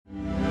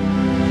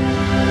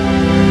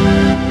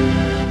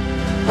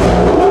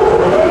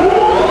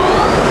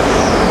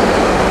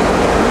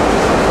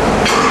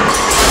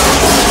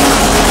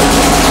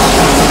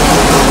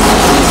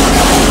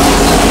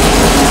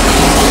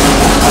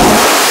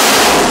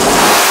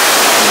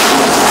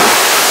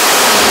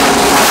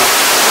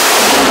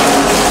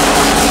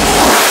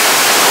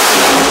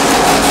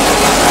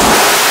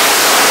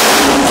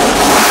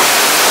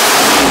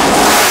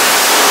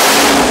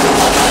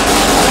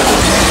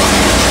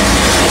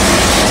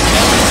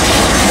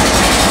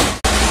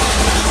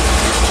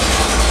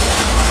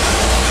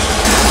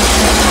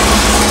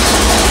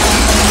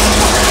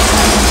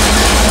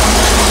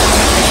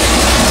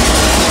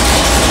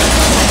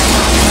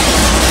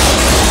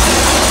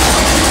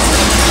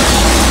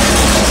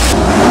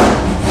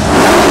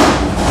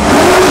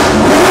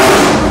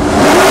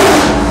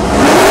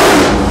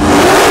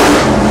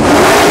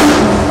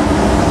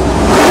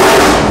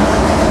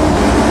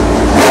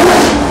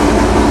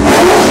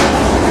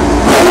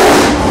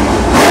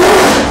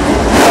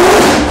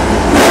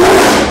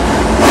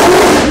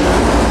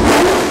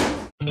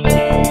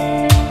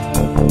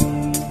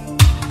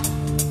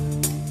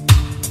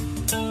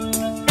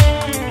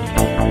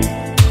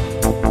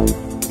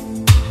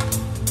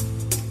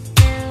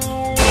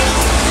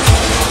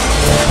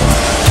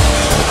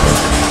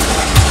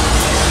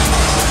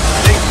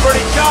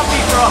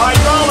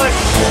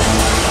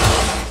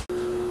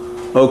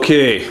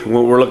Okay,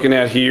 what we're looking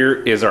at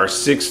here is our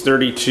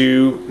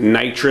 632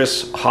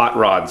 Nitrous Hot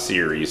Rod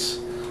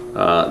series.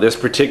 This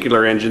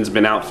particular engine's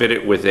been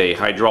outfitted with a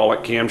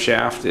hydraulic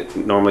camshaft. It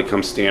normally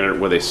comes standard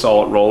with a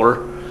solid roller,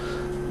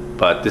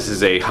 but this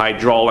is a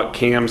hydraulic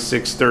cam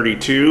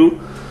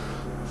 632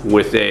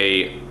 with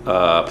a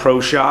Pro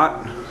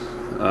Shot.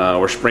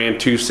 We're spraying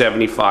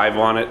 275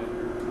 on it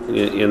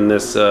in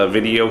this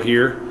video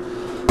here.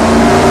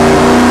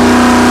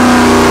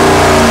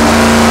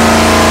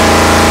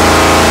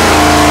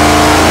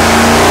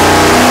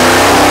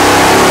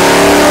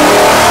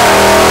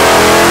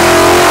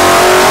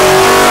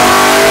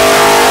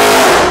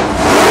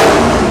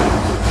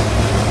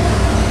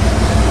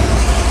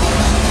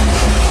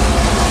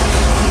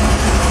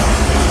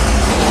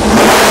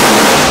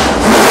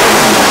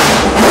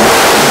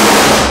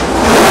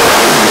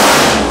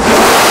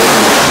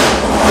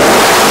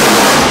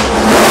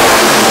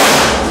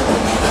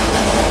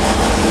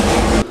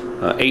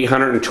 Uh,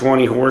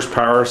 820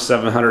 horsepower,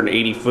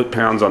 780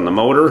 foot-pounds on the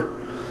motor,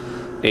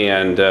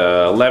 and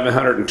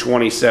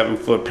 1127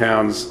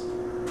 foot-pounds,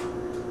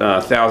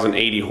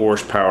 1080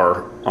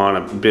 horsepower on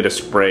a bit of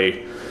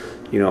spray.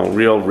 You know,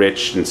 real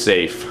rich and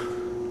safe.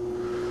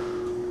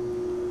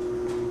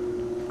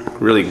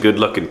 Really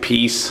good-looking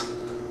piece.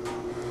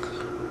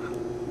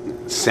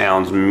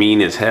 Sounds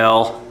mean as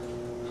hell.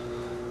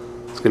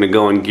 It's gonna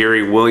go in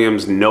Gary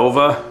Williams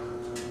Nova.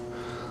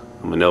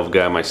 I'm a Nova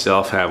guy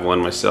myself, have one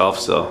myself,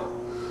 so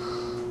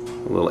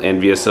a little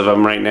envious of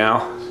them right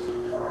now.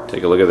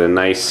 Take a look at the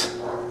nice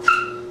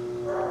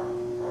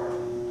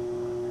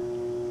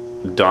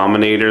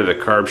Dominator the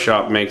Carb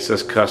Shop makes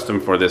us custom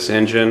for this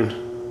engine.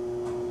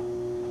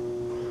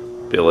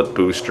 Billet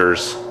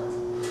boosters,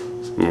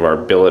 some of our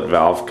billet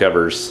valve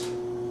covers.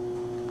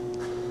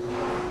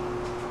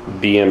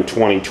 BM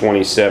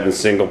 2027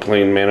 single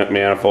plane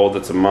manifold,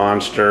 it's a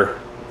monster.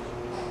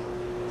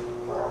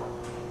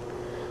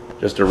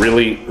 Just a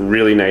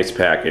really nice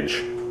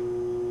package.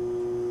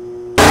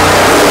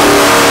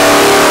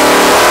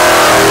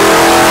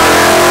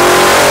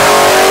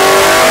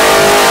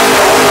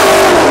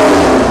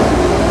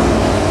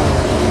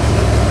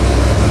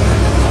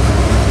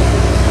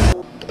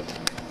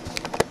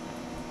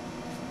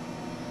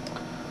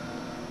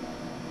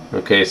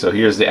 Okay, so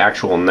here's the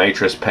actual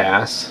nitrous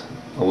pass.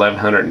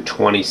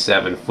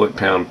 1127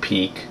 foot-pound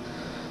peak.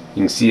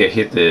 You can see I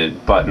hit the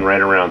button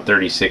right around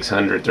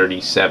 3600,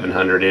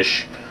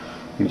 3700-ish.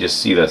 You can just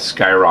see the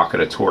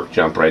skyrocket of torque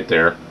jump right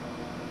there,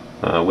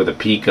 with a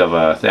peak of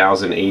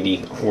 1080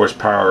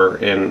 horsepower,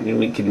 and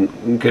we could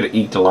have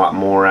eked a lot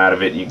more out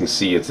of it. You can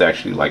see it's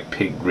actually like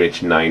pig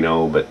rich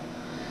 9.0, but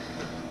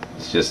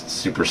it's just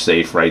super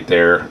safe right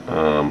there.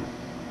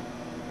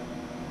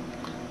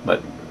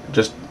 But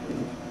just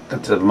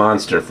that's a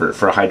monster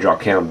for a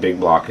hydraulic cam big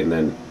block, and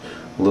then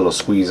a little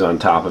squeeze on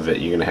top of it.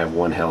 You're gonna have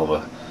one hell of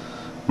a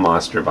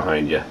monster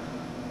behind you.